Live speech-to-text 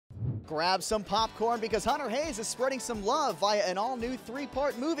Grab some popcorn because Hunter Hayes is spreading some love via an all-new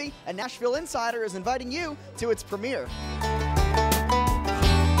 3-part movie, and Nashville Insider is inviting you to its premiere.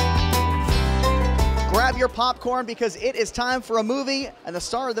 Grab your popcorn because it is time for a movie, and the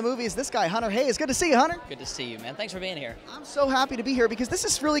star of the movie is this guy, Hunter Hayes. Good to see you, Hunter. Good to see you, man. Thanks for being here. I'm so happy to be here because this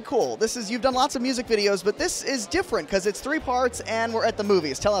is really cool. You've done lots of music videos, but this is different because it's 3 parts and we're at the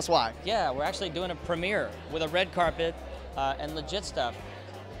movies. Tell us why. Yeah, we're actually doing a premiere with a red carpet and legit stuff.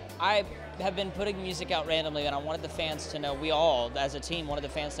 I have been putting music out randomly, and I wanted the fans to know, we all, as a team, wanted the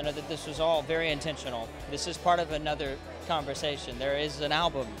fans to know that this was all very intentional. This is part of another conversation. There is an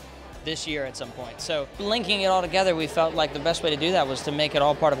album this year at some point. So linking it all together, we felt like the best way to do that was to make it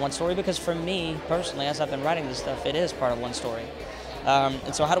all part of one story, because for me, personally, as I've been writing this stuff, it is part of one story.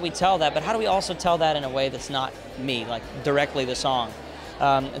 And so how do we tell that? But how do we also tell that in a way that's not me, like directly the song?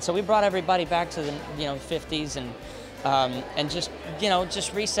 And so we brought everybody back to the 50s and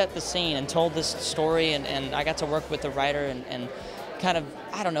just reset the scene and told this story, and I got to work with the writer and kind of,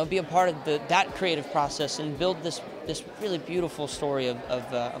 I don't know, be a part of that creative process and build this really beautiful story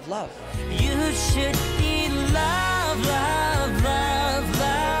of love. You should be love, love, love,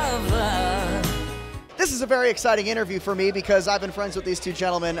 love, love. This is a very exciting interview for me because I've been friends with these two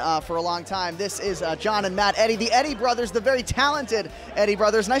gentlemen for a long time. This is John and Matt Edde, the Edde brothers, the very talented Edde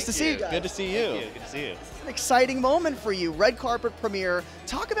brothers. Nice to see you guys. Good to see you. Good to see you. It's an exciting moment for you, red carpet premiere.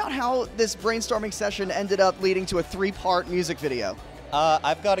 Talk about how this brainstorming session ended up leading to a 3-part music video.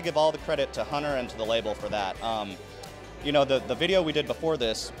 I've got to give all the credit to Hunter and to the label for that. The video we did before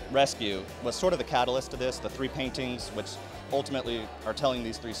this, Rescue, was sort of the catalyst to this, the 3 paintings, which ultimately are telling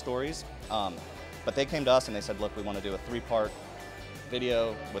these 3 stories. But they came to us and they said, look, we want to do a 3-part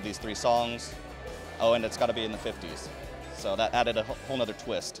video with these 3 songs. Oh, and it's got to be in the 50s. So that added a whole nother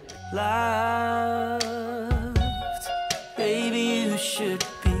twist. Loved, baby, you should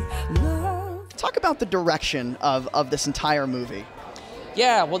be loved. Talk about the direction of this entire movie.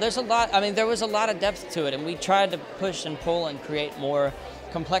 Yeah, well, there's a lot. I mean, there was a lot of depth to it, and we tried to push and pull and create more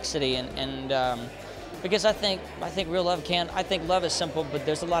complexity, and because I think real love I think love is simple, but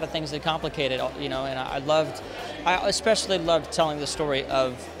there's a lot of things that complicate it, and I especially loved telling the story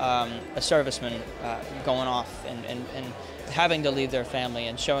of a serviceman going off and having to leave their family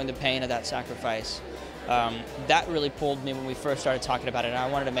and showing the pain of that sacrifice. That really pulled me when we first started talking about it, and I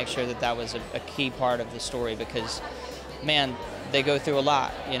wanted to make sure that that was a key part of the story because, man, they go through a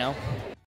lot,